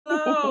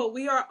Hello,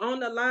 we are on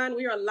the line.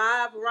 We are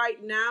live right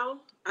now.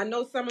 I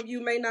know some of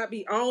you may not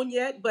be on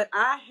yet, but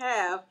I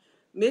have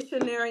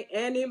missionary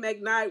Annie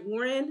McKnight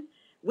Wren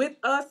with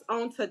us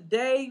on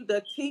today,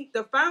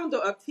 the founder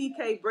of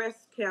TK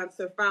Breast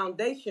Cancer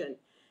Foundation.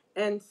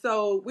 And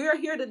so we're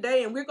here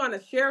today and we're going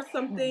to share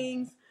some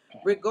things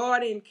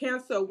regarding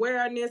cancer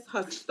awareness,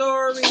 her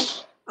story,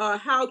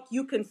 how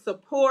you can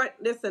support.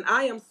 Listen,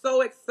 I am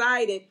so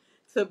excited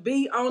to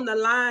be on the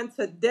line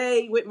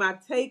today with my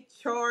Take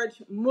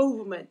Charge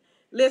movement.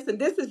 Listen,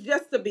 this is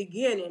just the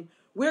beginning.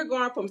 We're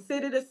going from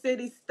city to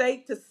city,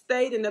 state to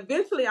state, and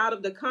eventually out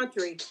of the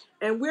country.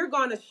 And we're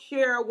going to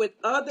share with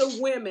other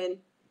women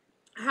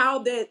how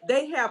that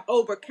they have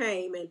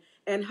overcame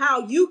and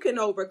how you can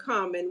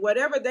overcome and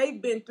whatever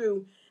they've been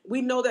through.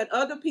 We know that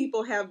other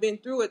people have been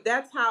through it.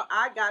 That's how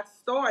I got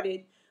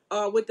started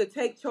with the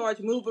Take Charge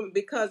movement,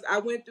 because I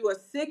went through a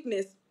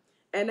sickness,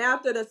 and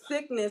after the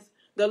sickness,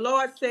 the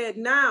Lord said,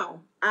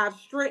 now I've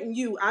strengthened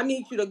you. I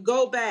need you to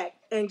go back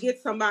and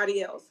get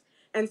somebody else.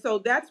 And so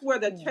that's where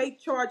the Take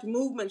Charge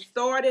movement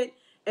started.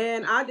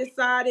 And I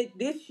decided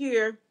this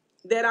year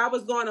that I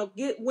was going to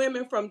get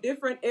women from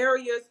different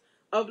areas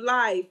of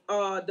life,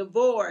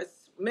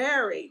 divorced,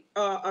 married,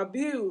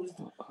 abused,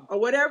 or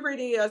whatever it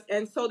is,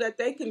 and so that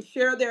they can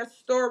share their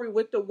story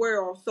with the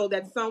world so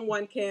that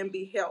someone can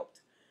be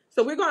helped.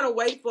 So we're going to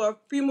wait for a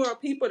few more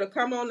people to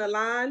come on the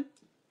line.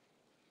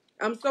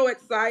 I'm so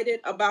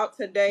excited about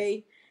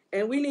today,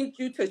 and we need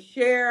you to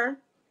share,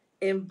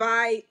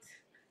 invite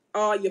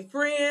your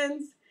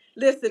friends.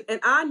 Listen, and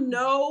I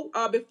know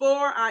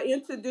before I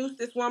introduce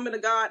this woman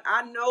of God,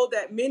 I know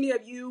that many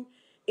of you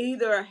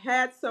either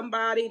had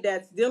somebody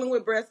that's dealing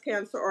with breast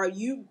cancer or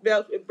you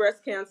dealt with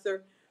breast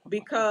cancer,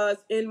 because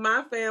in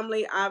my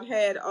family, I've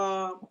had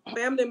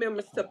family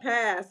members to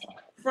pass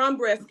from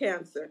breast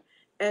cancer.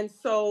 And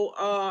so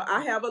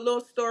I have a little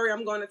story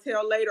I'm going to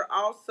tell later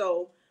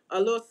also, a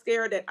little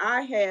scare that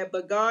I had,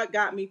 but God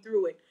got me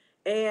through it.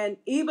 And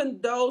even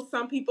though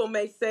some people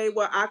may say,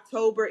 well,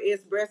 October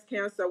is breast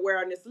cancer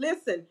awareness,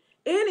 listen,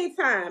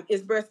 anytime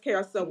is breast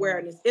cancer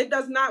awareness. It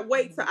does not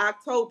wait to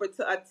October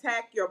to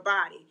attack your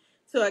body,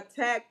 to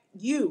attack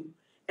you.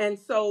 And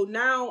so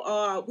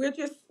now we're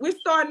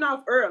starting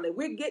off early.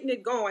 We're getting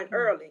it going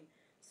early.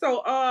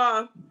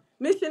 So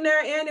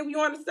Missionary Annie, you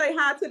want to say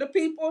hi to the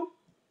people?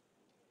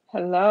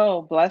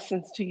 Hello,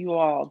 blessings to you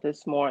all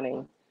this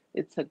morning.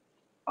 It's an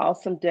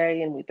awesome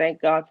day, and we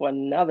thank God for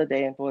another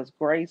day and for His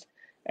grace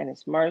and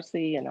His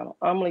mercy. And I'm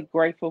humbly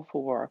grateful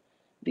for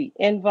the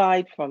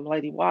invite from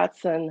Lady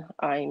Watson.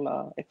 I'm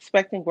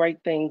expecting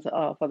great things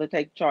for the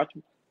Take Charge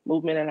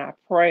movement, and I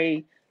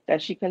pray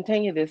that she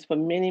continue this for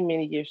many,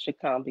 many years to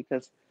come,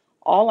 because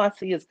all I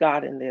see is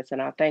God in this,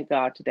 and I thank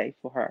God today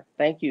for her.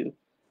 Thank you.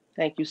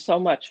 Thank you so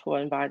much for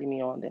inviting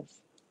me on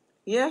this.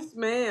 Yes,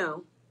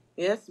 ma'am.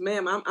 Yes,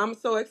 ma'am. I'm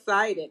so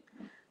excited.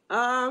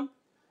 Um,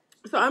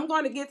 so I'm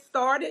going to get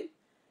started.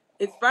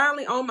 It's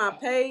finally on my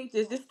page.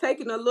 It's just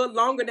taking a little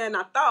longer than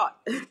I thought.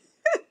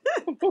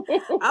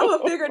 I'm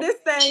gonna figure this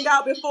thing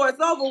out before it's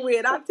over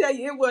with. I tell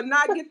you, it will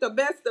not get the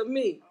best of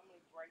me.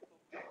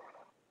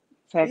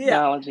 Yeah.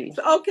 Technology.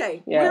 So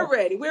okay, we're Yes.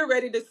 ready. We're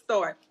ready to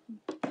start.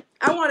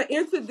 I want to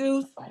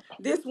introduce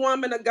this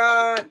woman of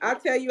God. I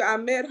tell you, I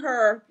met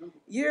her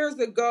years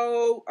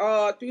ago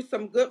through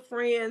some good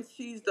friends.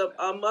 She's the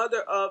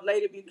mother of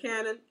Lady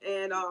Buchanan,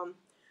 and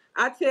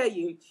I tell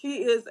you,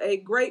 she is a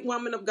great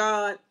woman of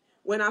God.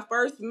 When I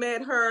first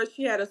met her,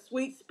 she had a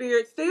sweet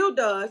spirit, still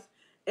does,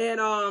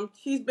 and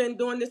she's been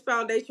doing this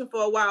foundation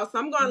for a while. So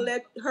I'm going to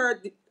let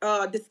her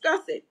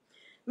discuss it.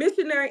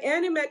 Missionary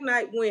Annie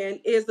McKnight Wynn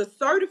is a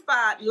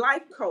certified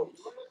life coach.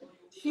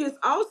 She is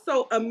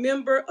also a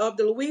member of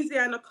the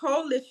Louisiana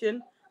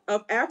Coalition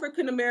of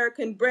African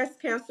American Breast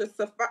Cancer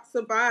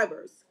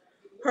Survivors.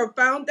 Her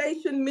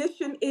foundation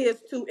mission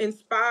is to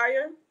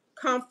inspire,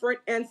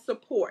 comfort, and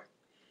support.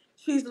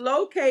 She's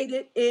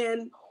located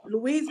in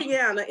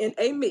Louisiana, in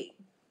Amy,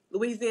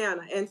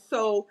 Louisiana. And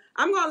so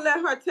I'm going to let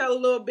her tell a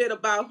little bit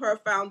about her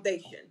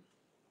foundation.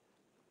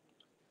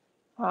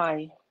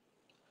 Hi.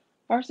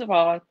 First of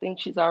all, I think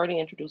she's already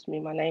introduced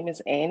me. My name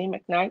is Annie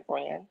McKnight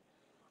Wren.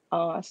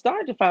 I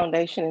started the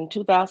foundation in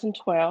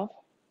 2012.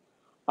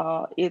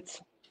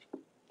 It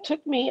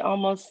took me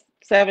almost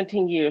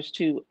 17 years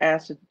to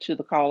answer to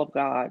the call of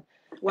God.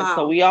 And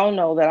so Wow. we all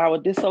know that our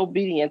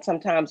disobedience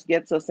sometimes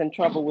gets us in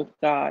trouble with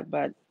God,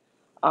 but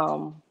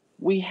um,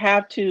 we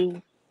have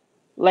to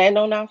land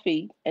on our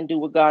feet and do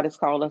what God has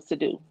called us to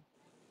do.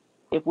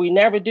 If we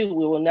never do,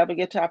 we will never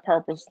get to our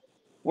purpose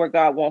where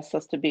God wants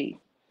us to be,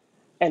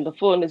 and the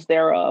fullness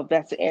thereof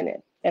that's in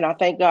it. And I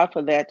thank God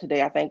for that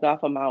today. I thank God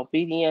for my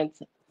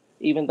obedience.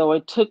 Even though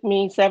it took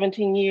me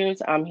 17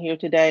 years, I'm here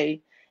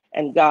today.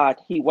 And God,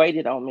 He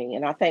waited on me.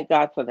 And I thank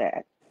God for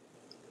that.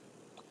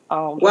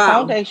 The Wow.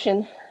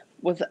 foundation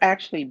was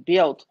actually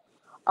built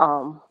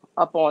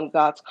upon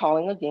God's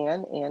calling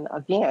again. And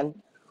again,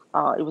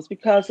 it was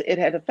because it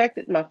had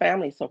affected my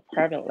family so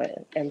prevalently.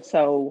 And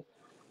so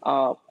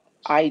uh,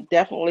 I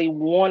definitely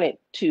wanted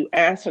to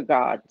answer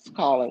God's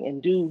calling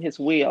and do His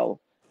will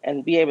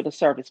and be able to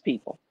serve His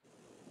people.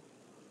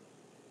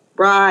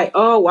 Right.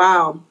 Oh,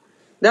 wow.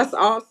 That's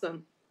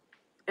awesome.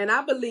 And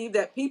I believe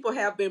that people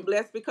have been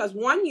blessed because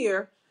one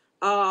year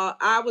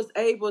I was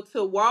able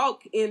to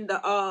walk in the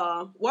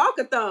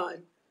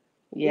walkathon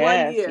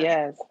one Yes, year.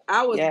 yes,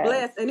 I was yes.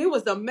 blessed and it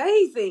was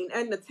amazing.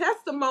 And the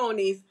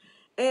testimonies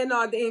and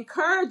the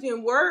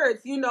encouraging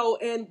words,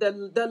 and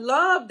the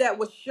love that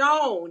was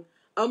shown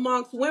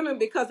amongst women,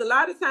 because a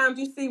lot of times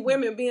you see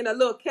women being a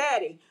little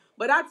catty.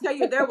 But I tell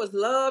you, there was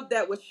love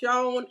that was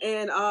shown,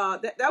 and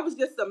that was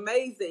just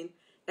amazing.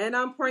 And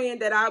I'm praying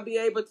that I'll be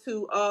able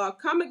to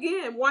come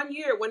again one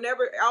year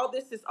whenever all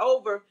this is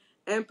over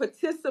and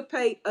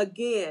participate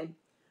again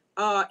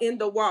in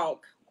the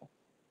walk.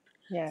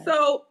 Yes.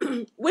 So,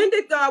 when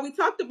did God, we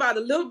talked about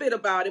a little bit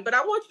about it, but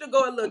I want you to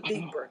go a little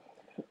deeper.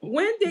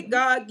 When did Mhm.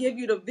 God give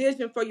you the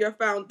vision for your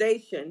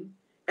foundation?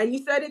 And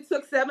you said it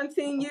took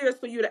 17 years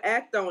for you to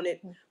act on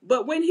it.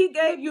 But when He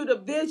gave you the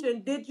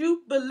vision, did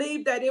you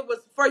believe that it was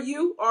for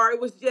you or it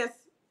was just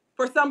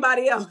for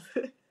somebody else?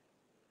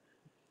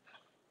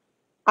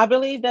 I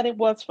believe that it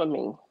was for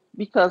me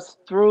because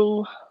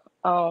through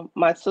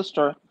my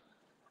sister,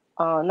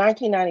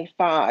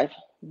 1995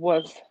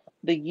 was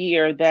the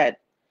year that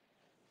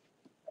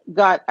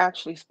God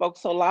actually spoke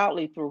so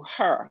loudly through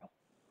her.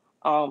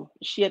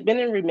 She had been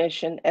in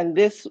remission, and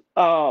this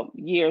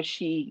year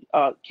she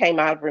came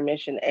out of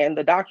remission, and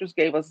the doctors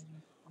gave us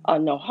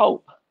no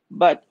hope,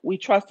 but we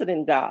trusted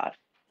in God.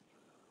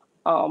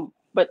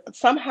 But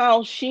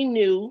somehow she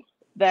knew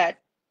that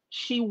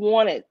she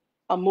wanted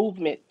a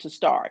movement to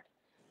start.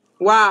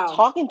 Wow.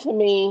 Talking to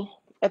me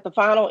at the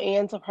final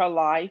ends of her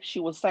life, she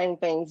was saying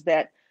things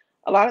that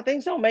a lot of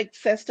things don't make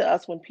sense to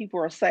us when people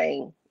are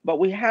saying, but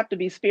we have to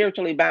be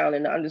spiritually bound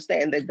and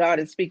understand that God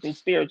is speaking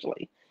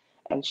spiritually.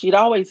 And she'd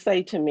always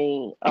say to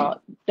me,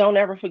 don't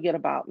ever forget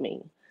about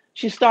me.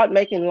 She started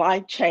making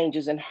life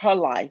changes in her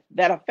life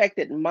that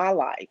affected my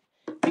life.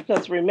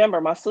 Because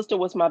remember, my sister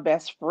was my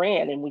best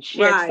friend, and we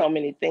shared so Right.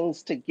 many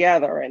things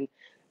together, and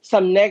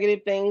some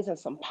negative things and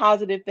some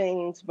positive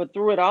things. But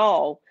through it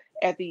all,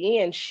 at the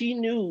end, she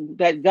knew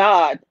that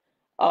God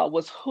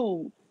was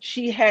who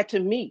she had to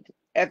meet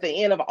at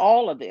the end of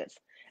all of this.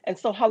 And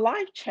so her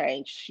life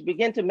changed. She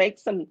began to make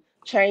some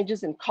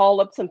changes and call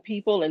up some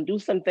people and do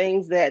some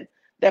things that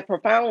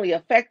profoundly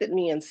affected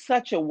me in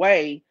such a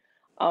way.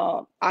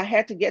 I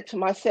had to get to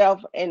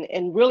myself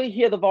and really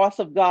hear the voice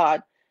of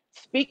God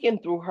speaking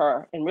through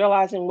her and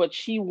realizing what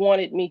she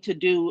wanted me to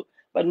do,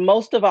 but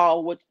most of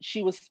all, what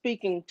she was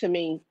speaking to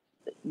me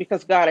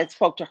because God had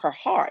spoke to her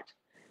heart.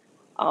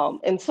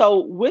 And so,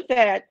 with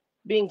that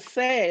being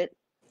said,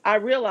 I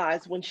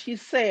realized when she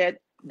said,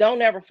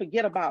 "Don't ever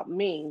forget about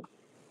me,"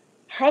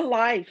 her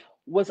life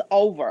was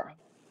over,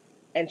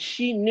 and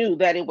she knew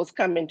that it was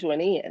coming to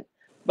an end.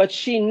 But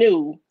she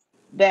knew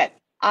that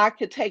I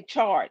could take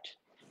charge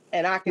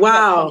and I could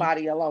help Wow.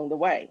 somebody along the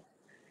way.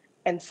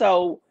 And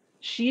so,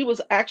 she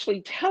was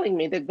actually telling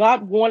me that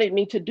God wanted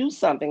me to do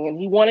something, and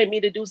He wanted me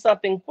to do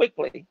something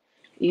quickly.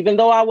 Even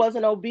though I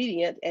wasn't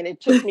obedient and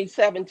it took me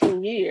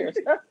 17 years,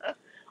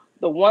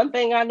 the one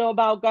thing I know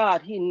about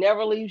God, He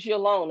never leaves you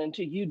alone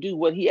until you do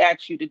what He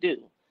asks you to do.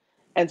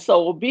 And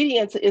so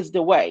obedience is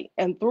the way.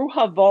 And through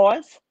her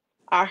voice,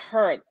 I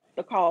heard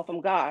the call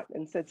from God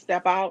and said,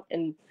 step out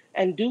and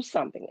do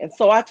something. And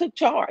so I took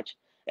charge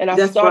and I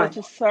That's started right.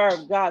 to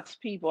serve God's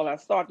people and I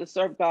started to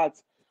serve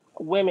God's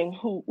women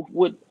who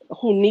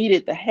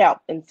needed the help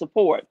and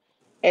support.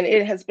 And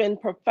it has been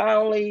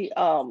profoundly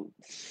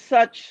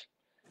such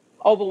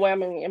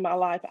overwhelming in my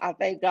life. I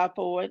thank God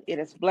for it. It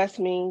has blessed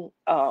me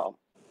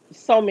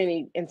so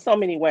many in so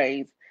many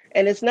ways.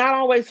 And it's not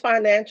always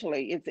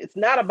financially. It's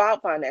not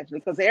about financially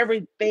because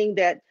everything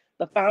that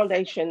the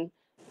foundation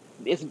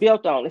is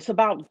built on, it's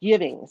about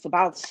giving. It's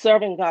about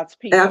serving God's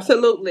people.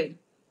 Absolutely.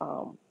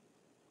 Um,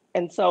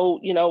 and so,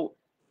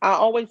 I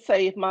always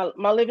say if my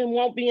living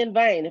won't be in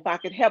vain if I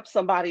could help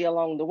somebody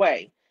along the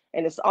way.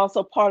 And it's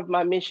also part of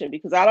my mission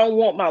because I don't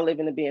want my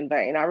living to be in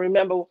vain. I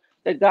remember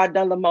that God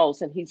done the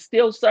most and He's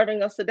still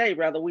serving us today,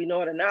 whether we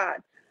know it or not.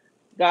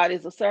 God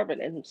is a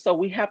servant. And so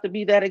we have to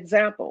be that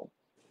example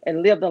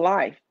and live the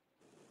life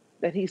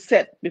that He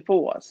set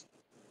before us.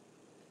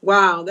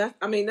 Wow,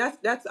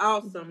 that's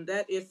awesome.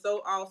 That is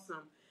so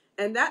awesome.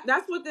 And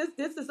that's what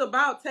this is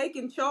about,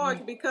 taking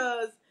charge,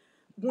 because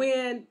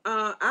when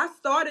I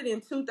started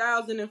in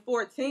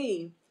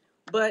 2014,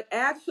 but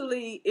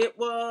actually it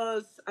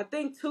was, I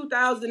think,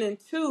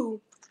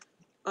 2002,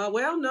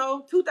 well,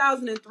 no,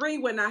 2003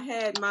 when I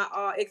had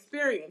my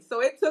experience.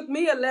 So it took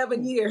me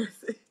 11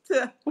 years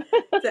to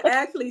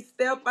actually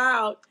step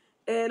out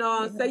and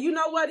say, Yeah, you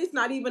know what? It's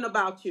not even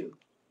about you.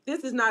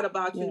 This is not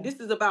about you. yeah, This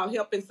is about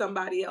helping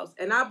somebody else.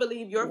 And I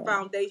believe your yeah.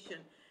 foundation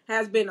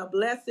has been a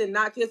blessing,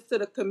 not just to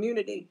the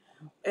community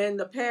and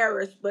the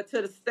parish, but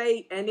to the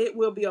state, and it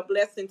will be a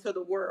blessing to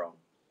the world.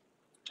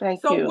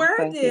 Thank So, you. where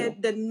Thank you.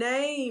 did the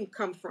name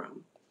come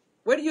from?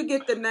 Where do you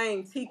get the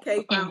name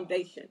TK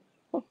Foundation?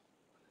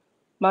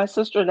 My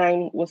sister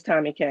name was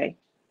Tommy K.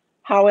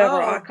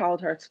 However, I Oh,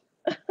 called her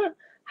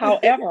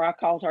However, I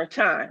called her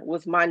Time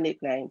was my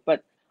nickname.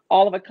 But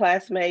all of her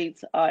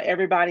classmates,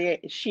 everybody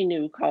she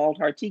knew called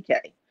her TK.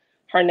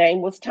 Her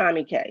name was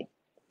Tommy K.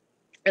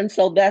 And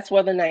so that's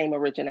where the name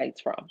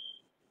originates from.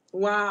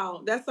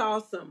 Wow, that's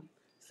awesome.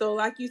 So,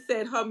 like you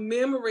said, her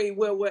memory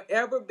will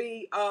ever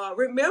be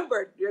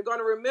remembered. You're going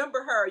to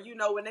remember her,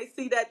 when they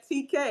see that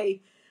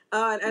TK.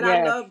 And I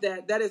Yes, love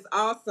that. That is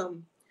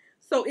awesome.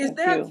 So, is thank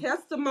there a you.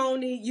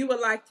 testimony you would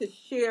like to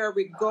share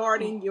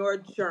regarding your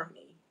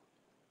journey?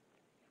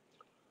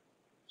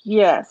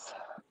 Yes.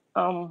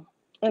 Um,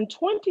 in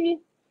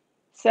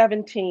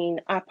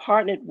 2017, I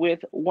partnered with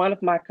one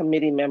of my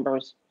committee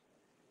members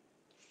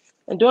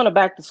and doing a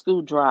back to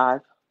school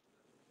drive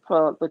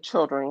for the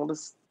children. I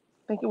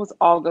think it was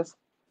August,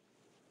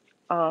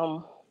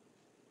 um,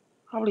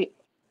 probably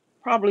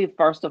probably the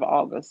 1st of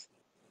August.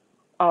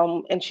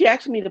 And she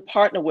asked me to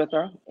partner with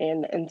her,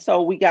 and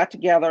so we got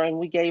together and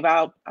we gave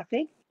out, I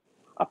think,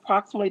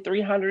 approximately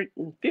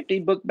 350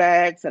 book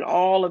bags and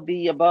all of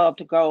the above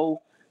to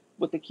go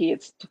with the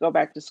kids to go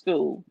back to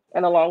school.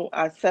 And along,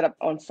 I set up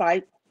on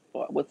site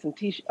with some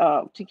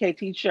TK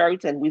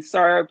t-shirts, and we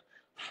served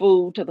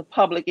food to the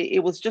public. It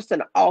was just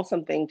an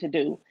awesome thing to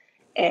do.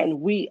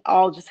 And we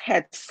all just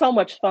had so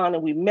much fun,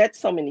 and we met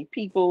so many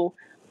people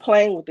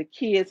playing with the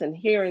kids and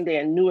hearing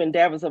their new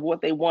endeavors of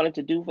what they wanted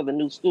to do for the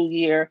new school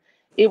year.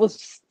 It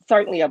was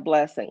certainly a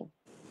blessing.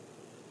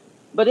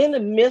 But in the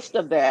midst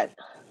of that,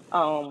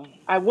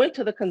 I went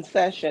to the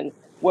concession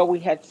where we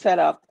had set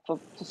up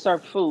to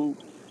serve food.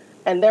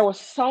 And there were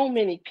so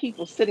many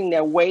people sitting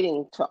there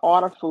waiting to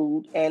order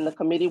food, and the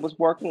committee was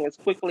working as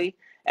quickly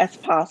as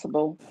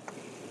possible.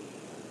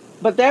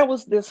 But there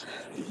was this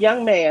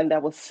young man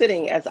that was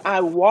sitting as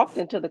I walked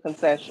into the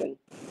concession.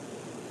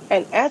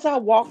 And as I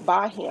walked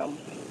by him,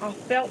 I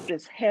felt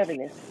this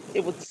heaviness.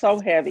 It was so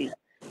heavy.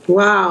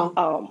 Wow.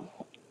 Um,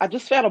 I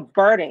just felt a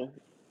burden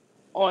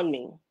on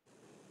me.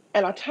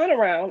 And I turned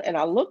around and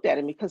I looked at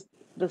him because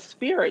the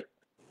spirit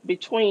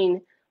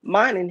between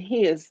mine and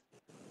his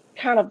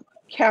kind of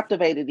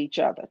captivated each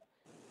other.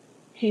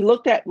 He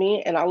looked at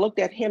me and I looked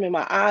at him, and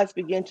my eyes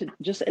began to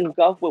just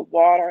engulf with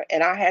water,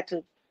 and I had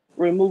to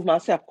remove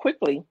myself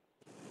quickly.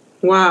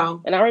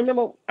 Wow. And I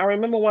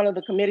remember one of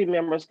the committee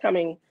members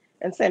coming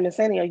and saying, "Miss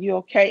Annie, are you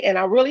okay?" And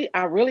I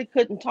really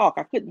couldn't talk.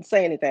 I couldn't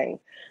say anything.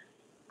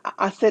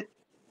 I said,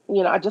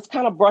 I just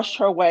kind of brushed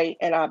her away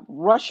and I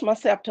rushed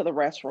myself to the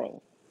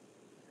restroom.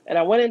 And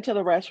I went into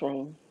the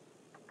restroom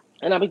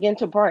and I began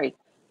to pray,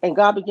 and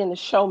God began to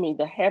show me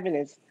the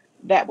heaviness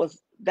that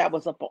was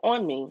up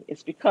on me.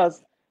 It's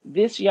because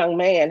this young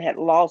man had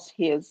lost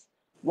his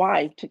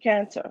wife to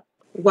cancer,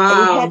 and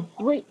he had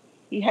Wow.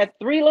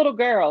 three little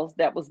girls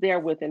that was there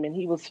with him, and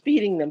he was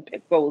feeding them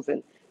pickles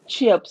and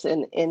chips,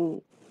 and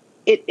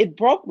it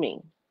broke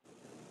me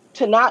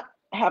to not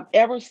have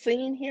ever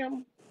seen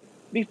him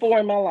before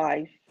in my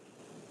life,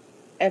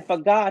 and for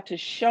God to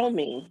show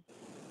me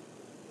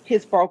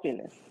his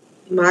brokenness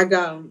My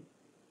God.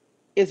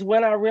 is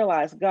when I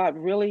realized God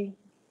really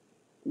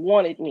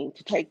wanted me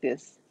to take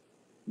this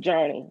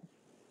journey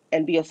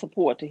and be a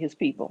support to his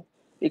people,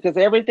 because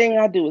everything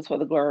I do is for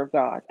the glory of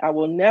God. I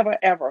will never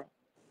ever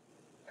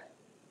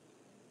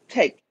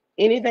take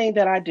anything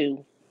that I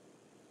do,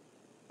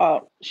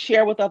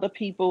 share with other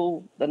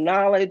people the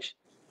knowledge,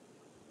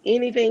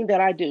 anything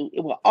that I do,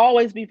 it will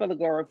always be for the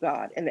glory of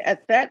God. And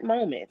at that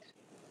moment,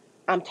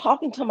 I'm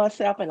talking to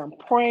myself and I'm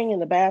praying in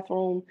the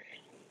bathroom,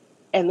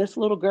 and this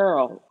little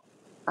girl,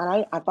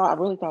 and I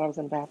really thought I was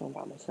in the bathroom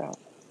by myself.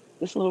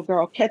 This little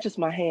girl catches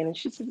my hand and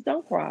she says,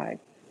 "Don't cry.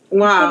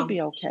 It's going to Wow.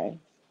 be okay."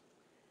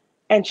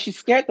 And she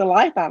scared the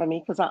life out of me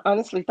because I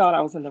honestly thought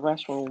I was in the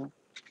restroom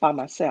by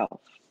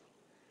myself.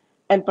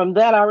 And from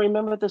that, I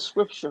remember the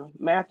scripture,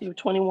 Matthew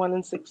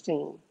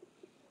 21:16.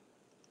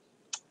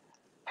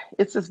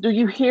 It says, "Do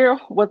you hear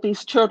what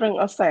these children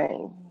are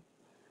saying?"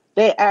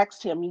 They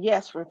asked him.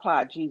 "Yes,"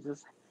 replied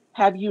Jesus.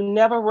 "Have you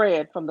never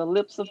read from the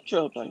lips of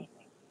children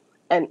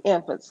and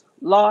infants,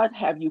 Lord,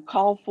 have you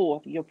called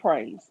forth your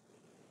praise?"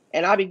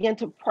 And I began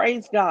to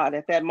praise God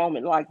at that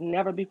moment like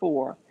never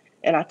before.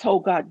 And I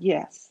told God,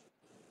 yes.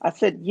 I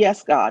said,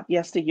 "Yes, God,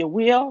 yes to your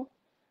will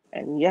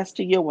and yes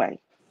to your way."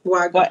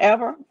 My God.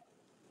 Forever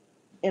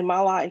in my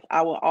life,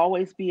 I will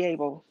always be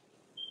able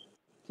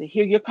to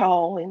hear your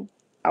call, and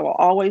I will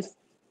always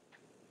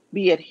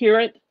be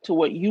adherent to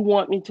what you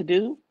want me to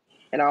do,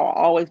 and I will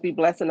always be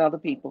blessing other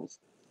people's.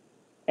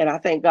 And I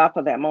thank God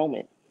for that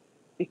moment,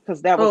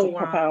 because that was Oh, a wow.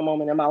 profound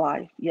moment in my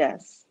life.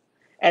 Yes.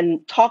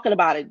 And talking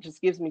about it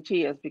just gives me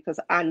tears because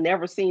I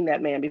never seen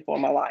that man before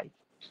in my life.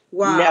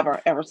 Wow. Never,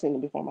 ever seen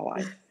him before in my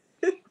life.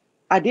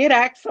 I did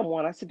ask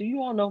someone, I said, "Do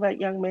you all know that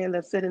young man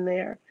that's sitting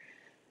there?"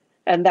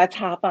 And that's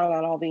how I found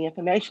out all the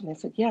information. They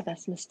said, "Yeah,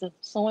 that's Mr.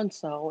 So and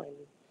so. And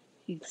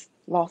he's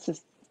lost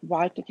his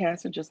wife to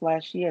cancer just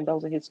last year, and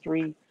those are his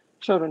three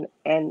children."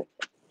 And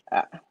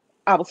I,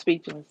 I was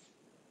speechless.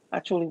 I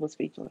truly was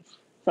speechless.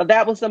 So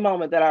that was the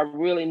moment that I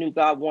really knew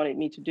God wanted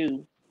me to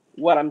do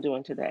what I'm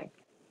doing today.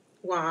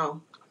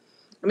 Wow.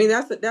 I mean,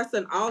 that's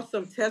an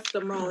awesome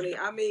testimony.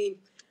 I mean,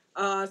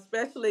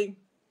 especially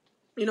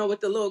with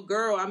the little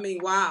girl. I mean,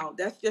 wow,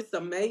 that's just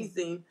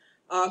amazing.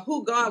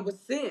 who God would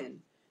send,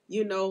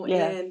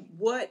 Yes. and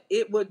what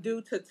it would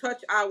do to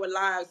touch our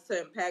lives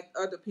to impact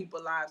other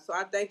people's lives. So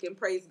I thank and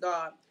praise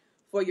God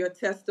for your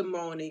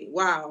testimony.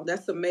 Wow,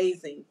 that's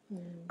amazing.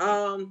 Mm.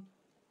 Um,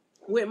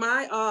 with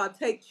my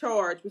take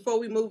charge before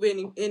we move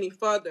any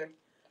further,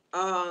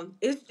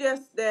 it's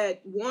just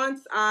that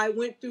once I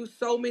went through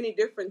so many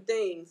different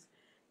things,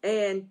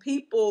 and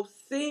people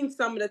seen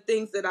some of the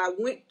things that I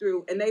went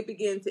through, and they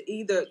began to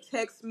either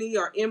text me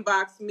or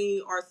inbox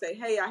me or say,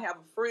 hey, I have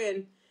a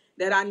friend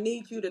that I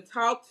need you to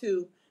talk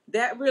to.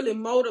 That really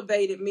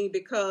motivated me,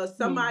 because Mm.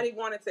 somebody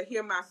wanted to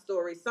hear my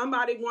story.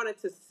 Somebody wanted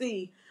to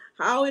see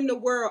how in the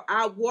world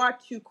I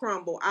watched you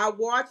crumble. I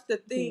watched the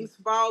Mm. things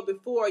fall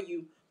before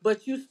you,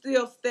 but you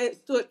still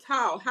stood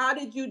tall. How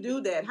did you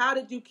do that? How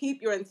did you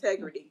keep your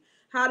integrity?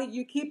 How did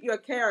you keep your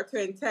character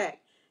intact?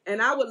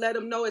 And I would let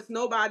them know it's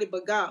nobody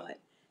but God.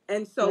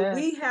 And so Yes.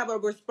 we have a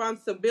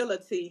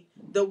responsibility,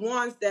 the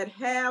ones that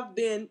have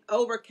been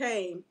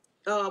overcame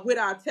with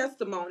our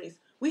testimonies,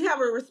 we have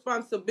a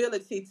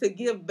responsibility to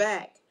give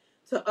back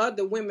to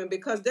other women,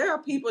 because there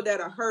are people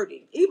that are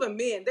hurting. Even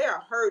men, they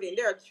are hurting.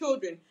 There are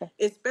children,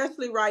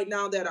 especially right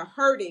now, that are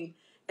hurting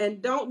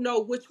and don't know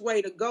which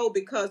way to go,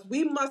 because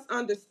we must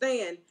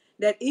understand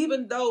that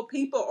even though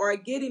people are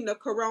getting the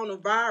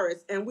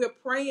coronavirus and we're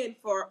praying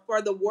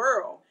for the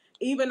world,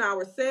 even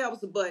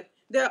ourselves, but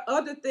there are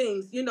other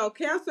things.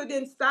 Cancer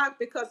didn't stop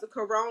because the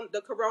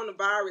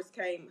coronavirus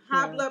came.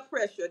 High Yes. blood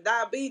pressure,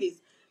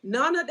 diabetes,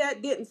 none of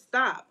that didn't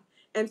stop.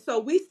 And so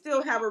we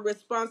still have a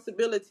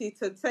responsibility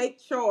to take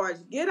charge,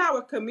 get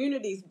our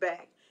communities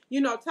back.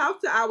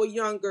 Talk to our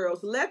young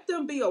girls, let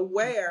them be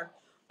aware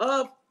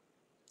of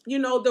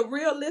the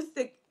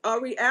realistic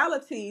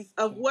realities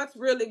of what's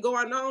really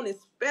going on,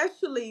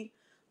 especially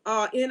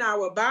in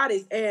our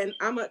bodies. And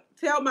I'm going to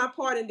tell my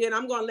part, and then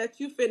I'm going to let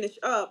you finish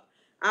up.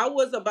 I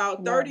was about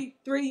Yes.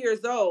 33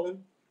 years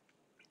old,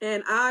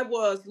 and I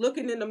was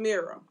looking in the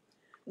mirror.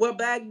 Well,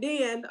 back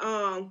then,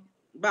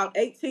 about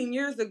 18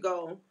 years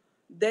ago,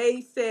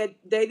 they said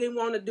they didn't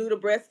want to do the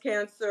breast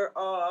cancer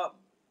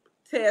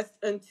test,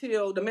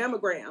 until the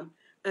mammogram,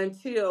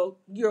 until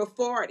you're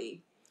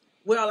 40.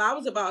 Well, I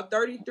was about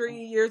 33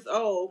 years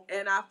old,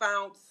 and I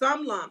found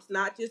some lumps,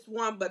 not just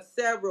one but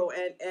several,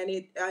 and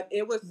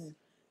Mm.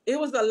 it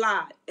was a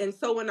lot. And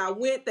so when I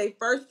went, they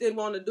first didn't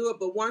want to do it,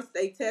 but once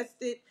they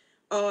tested,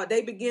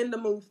 they began to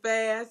move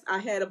fast. I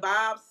had a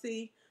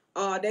biopsy.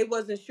 They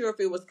wasn't sure if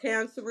it was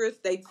cancerous.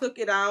 They took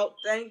it out.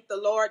 Thank the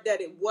Lord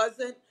that it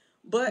wasn't.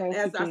 But Thank you,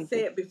 as I Jesus.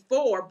 said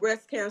before,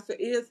 breast cancer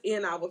is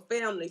in our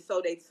family.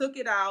 So they took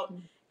it out.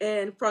 Mm.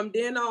 And from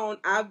then on,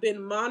 I've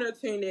been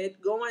monitoring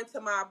it, going to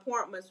my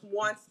appointments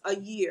once a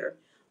year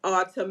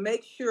to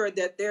make sure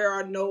that there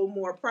are no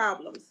more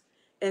problems.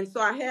 And so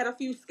I had a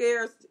few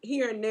scares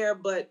here and there,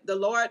 but the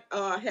Lord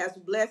has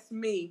blessed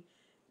me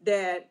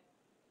that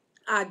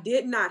I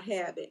did not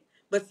have it,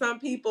 but some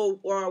people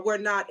were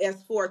not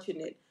as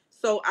fortunate.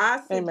 So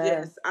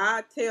Amen.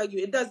 I tell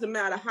you, it doesn't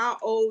matter how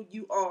old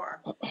you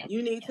are,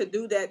 you need to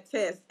do that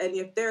test. And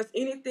if there's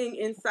anything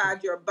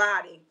inside your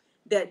body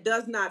that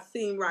does not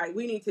seem right,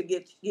 we need to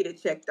get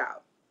it checked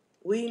out.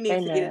 We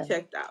need to get it Amen.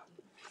 checked out.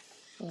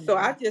 So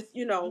I Amen. just,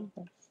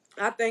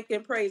 I thank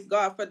and praise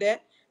God for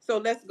that. So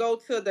let's go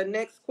to the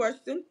next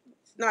question.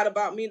 It's not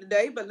about me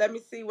today, but let me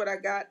see what I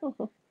got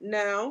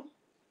now.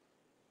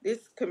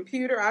 This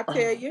computer, I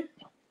tell you,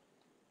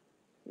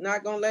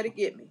 not gonna let it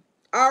get me.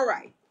 All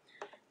right.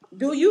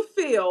 Do you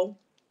feel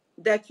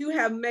that you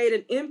have made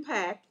an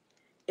impact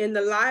in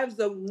the lives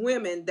of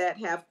women that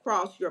have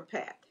crossed your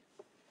path?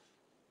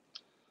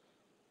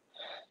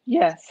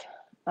 Yes.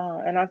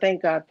 And I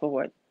thank God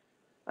for it.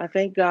 I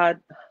thank God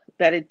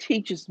that it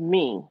teaches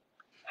me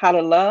how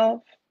to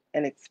love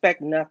and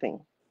expect nothing,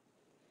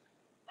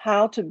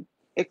 how to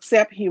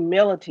accept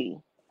humility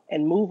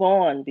and move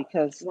on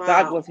because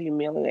God Wow. was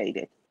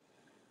humiliated.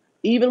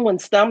 Even when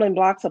stumbling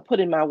blocks are put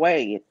in my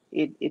way,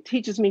 it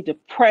teaches me to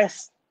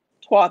press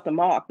toward the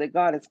mark that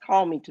God has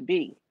called me to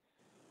be.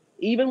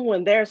 Even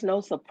when there's no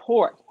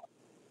support,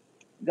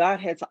 God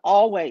has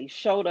always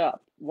showed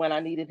up when I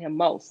needed him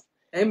most.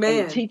 And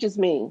it Amen. teaches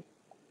me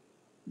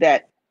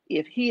that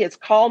if he has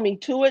called me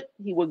to it,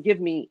 he will give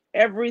me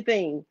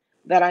everything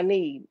that I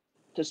need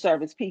to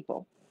serve his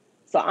people.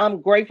 So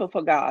I'm grateful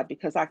for God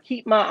because I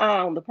keep my eye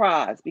on the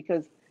prize.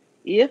 Because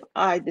if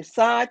I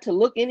decide to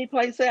look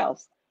anyplace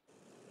else,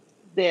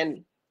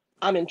 then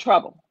I'm in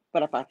trouble.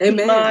 But if I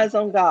keep my Amen. eyes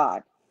on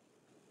God,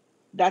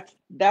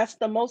 that's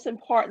the most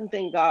important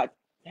thing God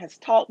has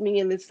taught me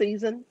in this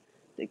season,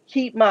 to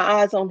keep my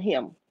eyes on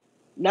him.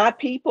 Not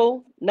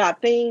people,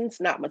 not things,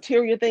 not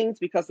material things,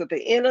 because at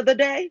the end of the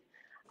day,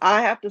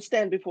 I have to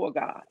stand before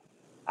God.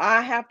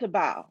 I have to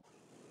bow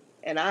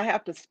and I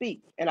have to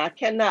speak, and I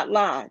cannot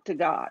lie to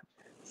God.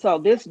 So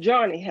this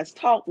journey has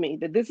taught me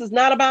that this is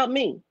not about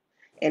me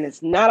and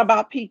it's not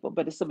about people,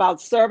 but it's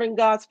about serving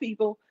God's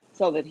people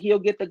so that he'll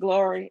get the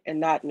glory and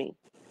not me.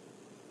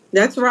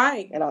 That's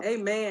right. And I,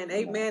 Amen. amen.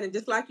 Amen. And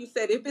just like you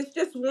said, if it's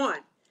just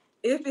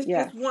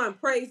Yes. one,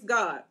 praise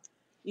God.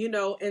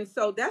 And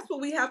so that's what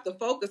we have to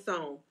focus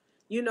on.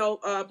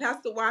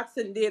 Pastor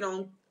Watson did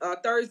on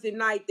Thursday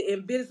night, The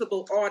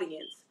Invisible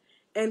Audience.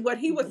 And what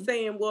he was Hmm.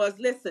 saying was,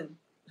 listen,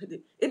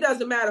 it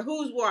doesn't matter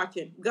who's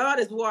watching. God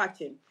is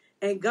watching,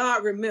 and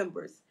God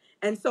remembers.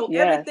 And so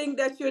Yes. everything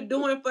that you're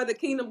doing for the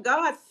kingdom,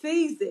 God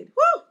sees it.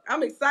 Woo!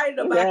 I'm excited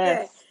about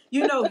that. Yes.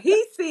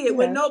 He see it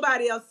when Yes.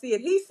 nobody else see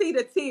it. He see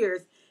the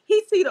tears.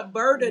 He see the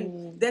burden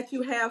Mm, that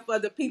you have for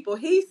the people.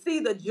 He see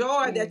the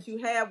joy mm, that you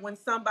have when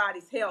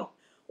somebody's helped.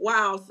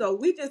 Wow. So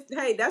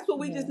hey, that's what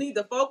we just yes. need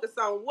to focus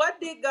on.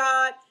 What did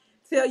God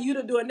tell you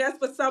to do? And that's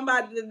for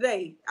somebody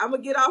today. I'm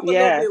going to get off a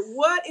little bit. Yes.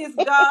 What is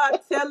God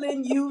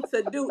telling you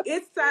to do?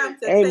 It's time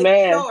to take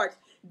Amen. charge.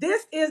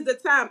 This is the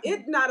time.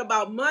 It's not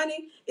about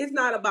money. It's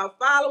not about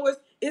followers.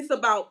 It's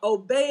about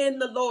obeying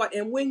the Lord.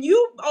 And when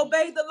you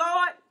obey the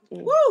Lord,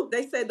 Mm, woo,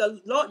 they say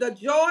the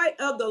joy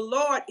of the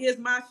Lord is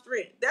my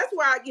strength. That's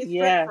where I get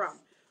strength yes.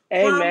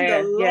 from the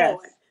Amen. Yes.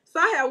 Lord. So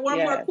I have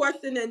one more Yes.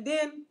 question, and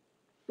then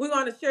we're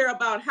going to share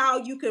about how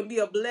you can be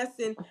a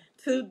blessing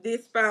to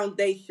this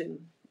foundation.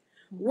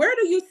 Where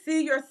do you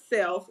see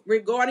yourself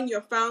regarding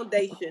your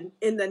foundation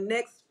in the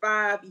next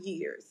 5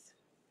 years?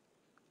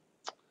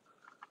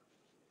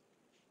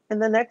 In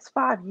the next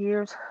 5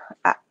 years,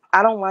 I,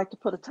 I don't like to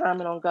put a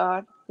timing on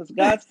God because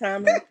God's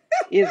timing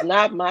is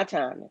not my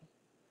timing.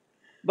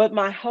 But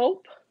my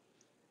hope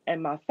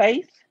and my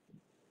faith,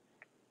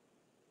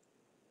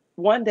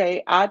 one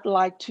day I'd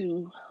like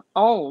to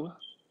own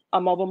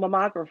a mobile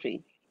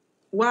mammography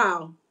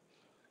Wow.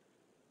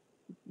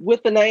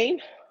 with the name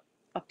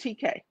of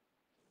TK,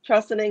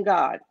 trusting in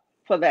God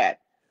for that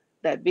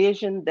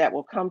vision that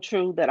will come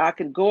true, that I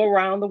can go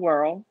around the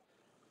world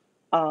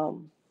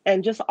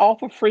and just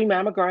offer free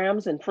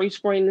mammograms and free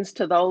screenings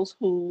to those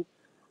who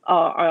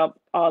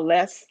are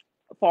less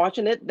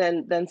fortunate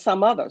than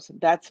some others.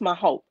 That's my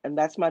hope and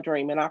that's my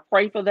dream. And I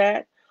pray for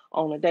that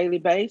on a daily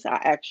basis. I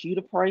ask you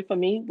to pray for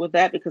me with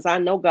that because I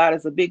know God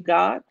is a big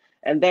God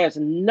and there's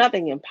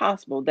nothing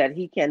impossible that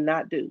He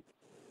cannot do.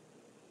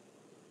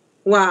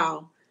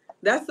 Wow.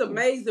 That's Mm.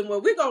 amazing.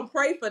 Well, we're going to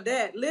pray for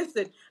that.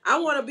 Listen, I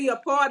want to be a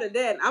part of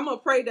that. I'm going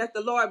to pray that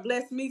the Lord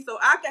bless me so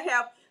I can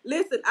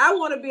listen, I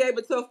want to be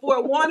able to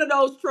afford one of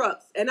those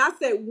trucks. And I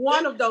said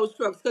one of those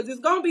trucks because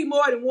it's going to be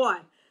more than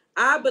one.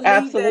 I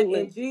believe that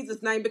in Absolutely.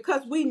 Jesus' name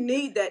because we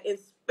need that,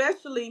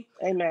 especially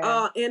Amen.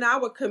 in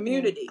our Mm.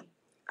 community.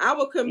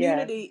 Our Yes.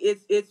 community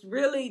is it's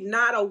really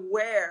not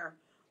aware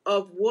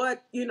of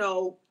what,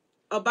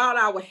 about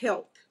our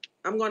health.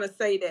 I'm going to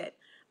say that.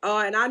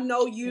 And I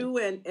know you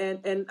and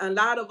a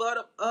lot of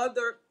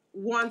other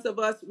ones of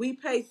us, we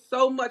pay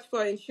so much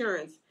for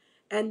insurance.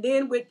 And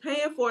then with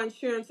paying for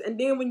insurance, and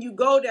then when you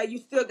go there, you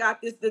still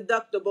got this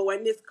deductible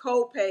and this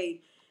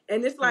copay.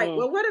 And it's like, Mm.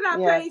 well, what did I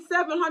Yes. pay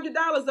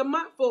 $700 a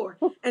month for?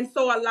 And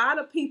so a lot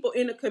of people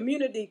in the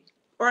community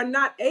are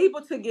not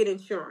able to get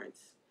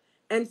insurance.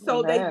 And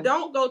so they Amen.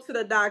 don't go to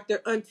the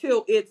doctor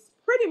until it's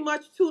pretty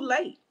much too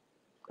late.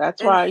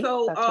 That's And right.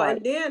 so, That's right.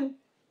 and then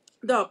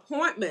the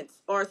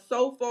appointments are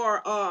so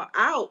far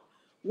out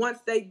once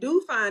they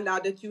do find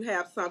out that you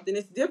have something.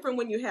 It's different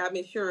when you have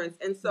insurance.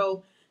 And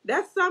so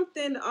that's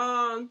something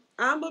I'm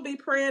gonna be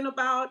praying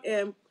about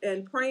and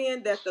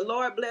praying that the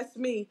Lord bless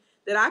me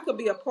that I could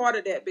be a part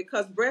of that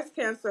because breast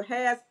cancer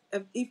has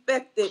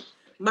affected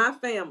my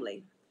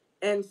family.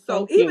 And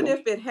so Thank even you.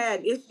 if it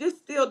had, it's just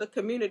still the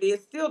community.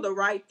 It's still the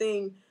right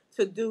thing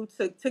to do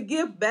to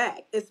give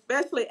back,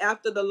 especially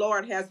after the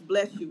Lord has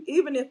blessed you,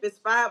 even if it's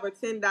 $5 or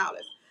 $10.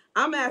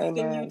 I'm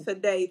asking you Amen.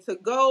 today to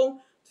go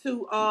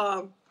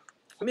to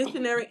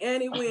Missionary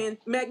Annie Wynn,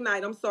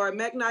 McKnight, I'm sorry,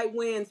 McKnight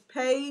Wynn's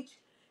page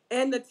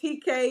and the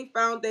TK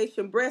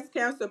Foundation Breast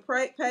Cancer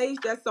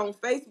page that's on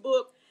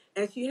Facebook.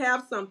 And she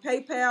has some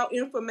PayPal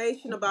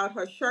information about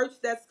her shirts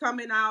that's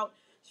coming out.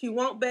 She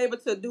won't be able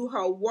to do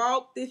her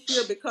walk this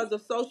year because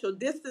of social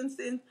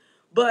distancing,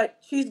 but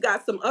she's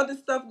got some other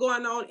stuff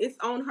going on. It's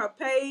on her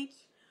page,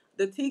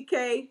 the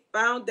TK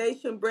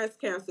Foundation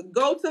Breast Cancer.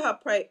 Go to her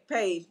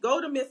page.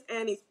 Go to Miss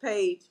Annie's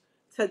page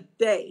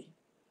today.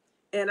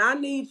 And I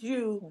need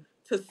you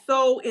to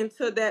sow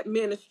into that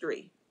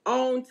ministry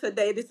on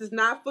today. This is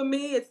not for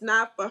me. It's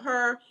not for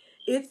her.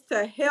 It's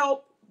to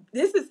help.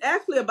 This is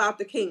actually about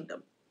the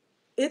kingdom.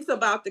 It's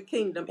about the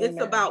kingdom. It's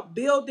Amen. about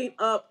building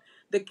up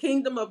the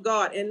kingdom of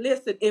God. And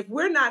listen, if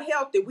we're not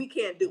healthy, we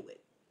can't do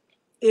it.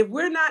 If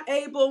we're not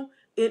able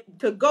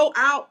to go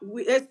out,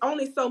 there's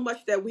only so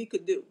much that we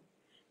could do.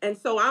 And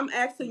so I'm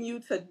asking you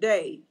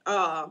today,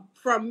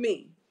 from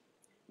me,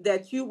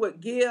 that you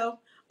would give.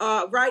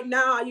 Right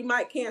now, you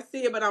might can't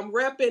see it, but I'm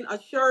repping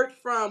a shirt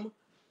from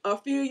a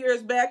few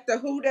years back, the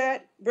Who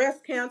Dat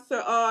breast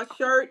cancer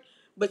shirt.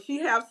 But she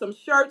have some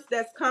shirts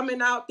that's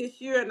coming out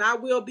this year, and I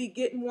will be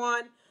getting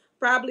one.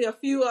 Probably a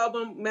few of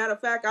them. Matter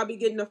of fact, I'll be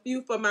getting a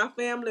few for my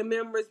family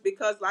members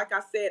because, like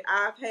I said,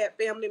 I've had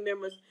family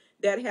members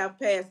that have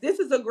passed. This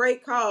is a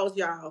great cause,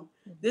 y'all.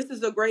 This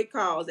is a great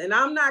cause. And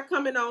I'm not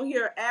coming on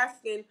here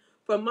asking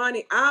for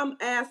money. I'm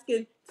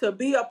asking to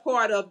be a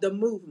part of the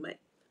movement.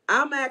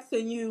 I'm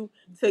asking you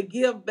to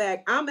give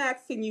back. I'm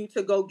asking you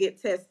to go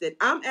get tested.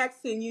 I'm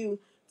asking you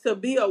to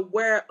be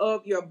aware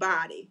of your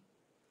body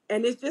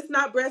And it's just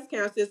not breast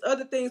cancer. There's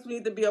other things we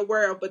need to be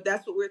aware of, but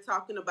that's what we're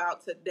talking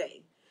about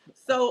today.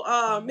 So,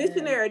 Amen.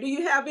 missionary, do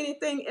you have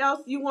anything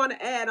else you want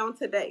to add on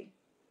today?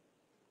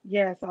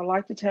 Yes, I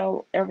like to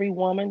tell every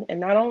woman, and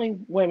not only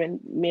women,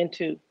 men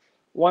too.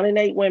 1 in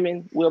 8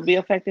 women will be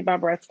affected by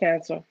breast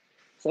cancer.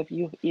 So if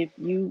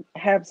you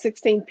have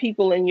 16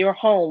 people in your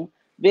home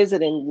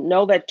visiting,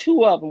 know that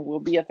 2 of them will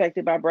be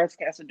affected by breast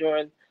cancer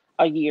during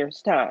a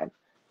year's time.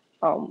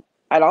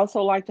 I'd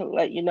also like to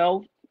let you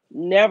know,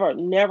 never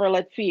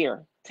let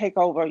fear take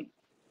over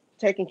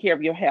taking care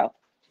of your health.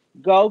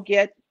 Go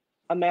get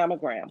a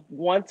mammogram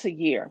once a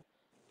year.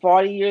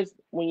 40 years,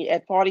 when you're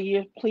at 40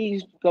 years,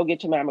 please go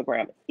get your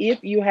mammogram.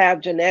 If you have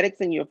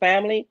genetics in your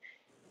family,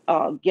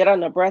 get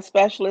on a breast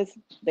specialist.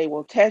 They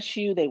will test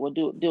you. They will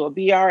do a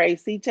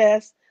BRAC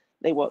test.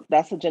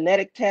 That's a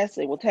genetic test.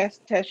 They will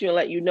test you and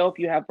let you know if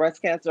you have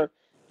breast cancer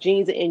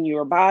genes in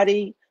your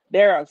body.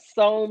 There are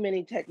so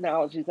many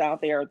technologies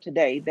out there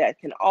today that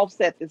can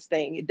offset this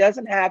thing. It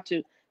doesn't have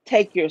to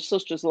take your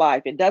sister's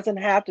life. It doesn't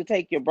have to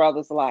take your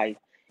brother's life.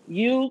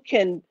 You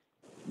can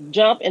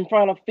jump in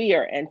front of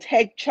fear and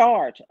take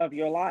charge of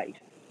your life.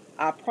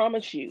 I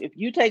promise you, if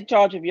you take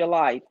charge of your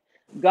life,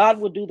 God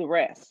will do the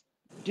rest.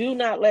 Do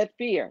not let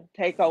fear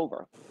take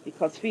over,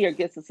 because fear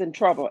gets us in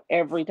trouble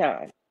every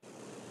time.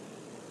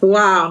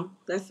 Wow,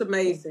 that's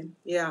amazing.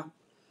 Yeah,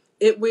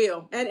 it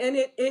will, and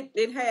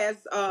it has.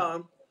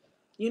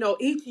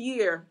 Each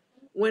year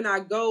when I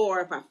go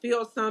or if I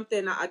feel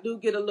something, I do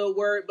get a little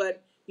worried,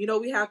 but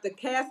we have to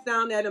cast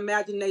down that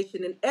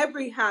imagination and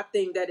every high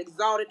thing that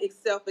exalted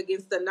itself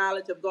against the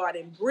knowledge of God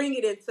and bring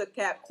it into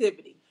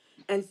captivity.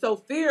 And so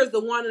fear is the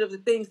one of the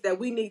things that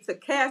we need to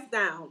cast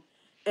down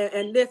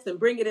and listen,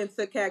 bring it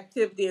into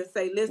captivity and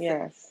say, listen,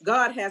 Yes.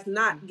 God has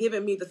not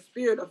given me the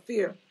spirit of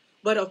fear,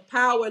 but of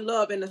power,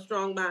 love, and a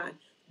strong mind.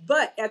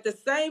 But at the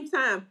same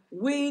time,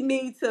 we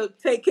need to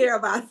take care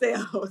of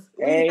ourselves.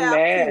 We have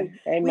to. Amen.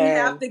 We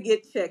have Amen. to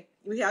get checked.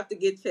 We have to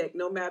get checked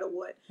no matter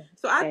what.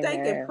 So I thank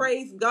and Amen.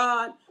 praise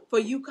God for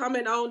you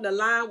coming on the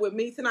line with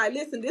me tonight.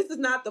 Listen, this is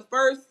not the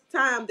first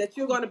time that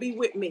you're going to be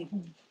with me.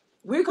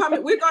 We're going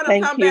to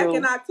Thank come back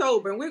in you.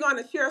 October and we're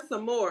going to share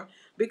some more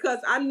because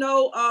I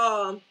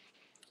know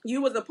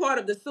you was a part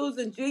of the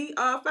Susan G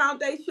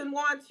Foundation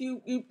once.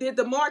 You did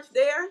the march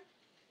there.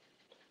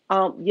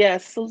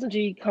 Yes, Susan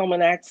G.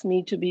 Komen asked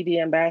me to be the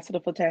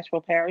ambassador for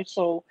Tashville Parish.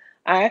 So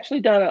I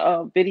actually done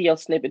a video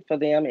snippet for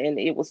them, and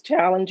it was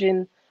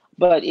challenging,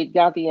 but it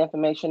got the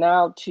information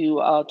out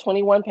to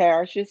 21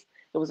 parishes.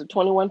 It was a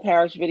 21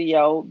 parish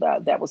video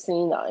that was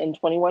seen in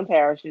 21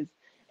 parishes.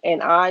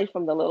 And I,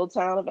 from the little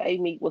town of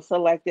Amite, was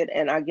selected,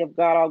 and I give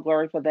God all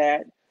glory for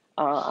that.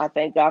 I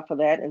thank God for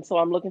that. And so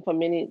I'm looking for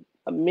many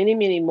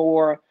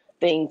more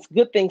things,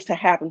 good things to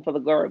happen for the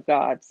glory of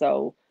God.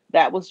 So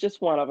that was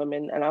just one of them,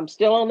 and I'm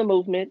still on the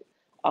movement.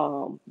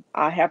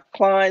 I have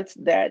clients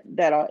that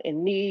are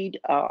in need.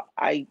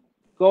 I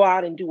go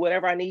out and do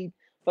whatever I need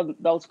for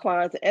those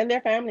clients and their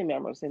family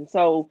members. And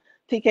so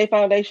TK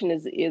Foundation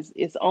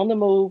is on the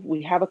move.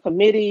 We have a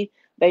committee.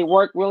 They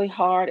work really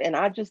hard, and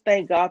I just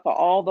thank God for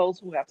all those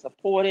who have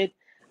supported.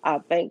 I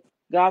thank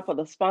God for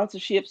the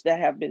sponsorships that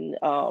have been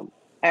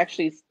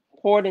actually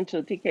poured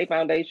into TK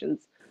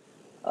Foundation's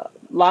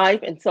life.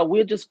 And so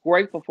we're just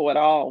grateful for it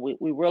all. We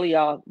really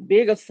are,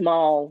 big or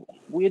small.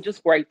 We're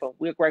just grateful.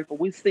 We're grateful.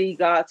 We see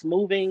God's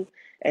moving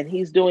and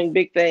He's doing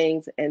big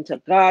things. And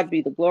to God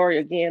be the glory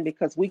again,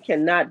 because we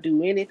cannot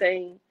do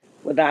anything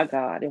without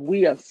God. And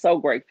we are so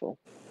grateful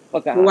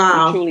for God. We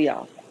Wow. truly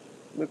are.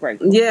 We're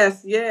grateful.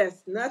 Yes,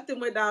 yes. Nothing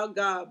without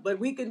God. But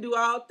we can do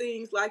all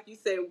things, like you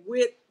said,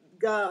 with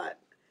God.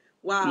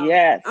 Wow.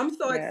 Yes, I'm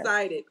so yes,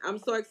 excited. I'm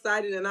so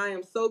excited and I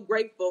am so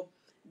grateful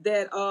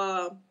that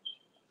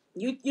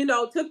you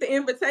took the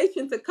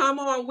invitation to come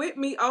on with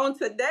me on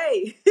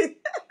today.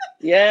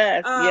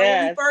 yes, When we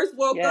yes, first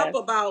woke up yes,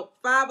 about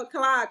 5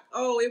 o'clock,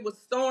 oh, it was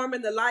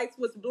storming, the lights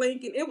was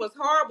blinking. It was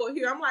horrible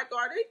here. I'm like,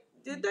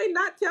 did they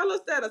not tell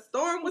us that a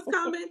storm was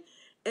coming?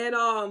 And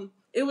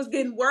it was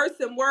getting worse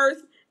and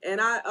worse. And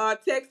I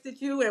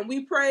texted you and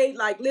we prayed,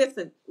 like,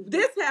 listen,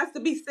 this has to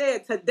be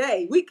said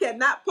today. We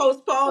cannot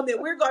postpone it.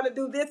 We're going to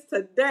do this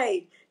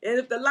today. And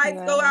if the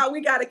lights go yes. out,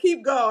 we got to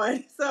keep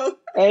going. So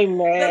the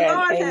Amen.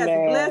 Lord has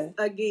blessed Amen.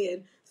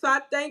 again. So I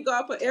thank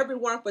God for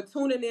everyone for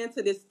tuning in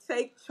to this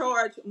take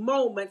charge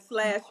moment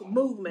slash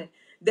movement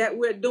that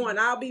we're doing.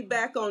 I'll be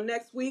back on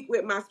next week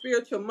with my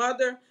spiritual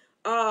mother,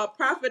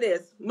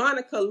 prophetess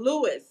Monica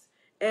Lewis,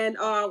 and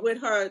with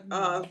her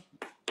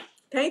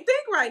can't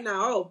think right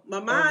now. Oh, my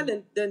mind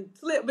Um, and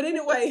slipped. But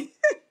anyway,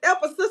 help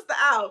a sister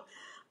out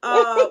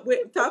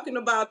with talking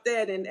about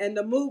that and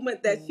the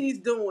movement that she's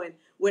doing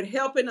with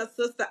helping a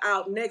sister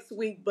out next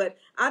week. But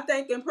I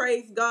thank and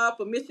praise God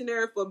for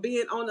missionary for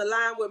being on the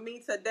line with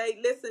me today.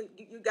 Listen,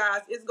 you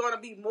guys, it's going to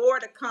be more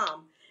to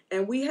come,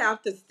 and we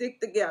have to stick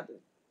together.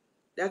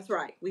 That's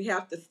right. We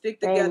have to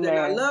stick together. And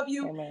I amen. love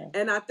you. Amen.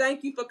 And I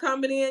thank you for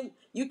coming in.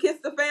 You kiss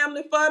the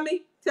family for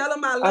me. Tell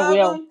them I I love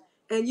will. them.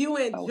 And you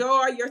Oh,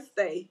 enjoy your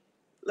stay.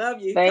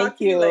 Love you. thank Talk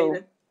to you you.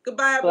 later.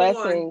 Goodbye,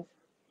 everyone. Blessings.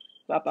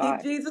 Bye Keep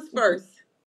bye. Jesus first.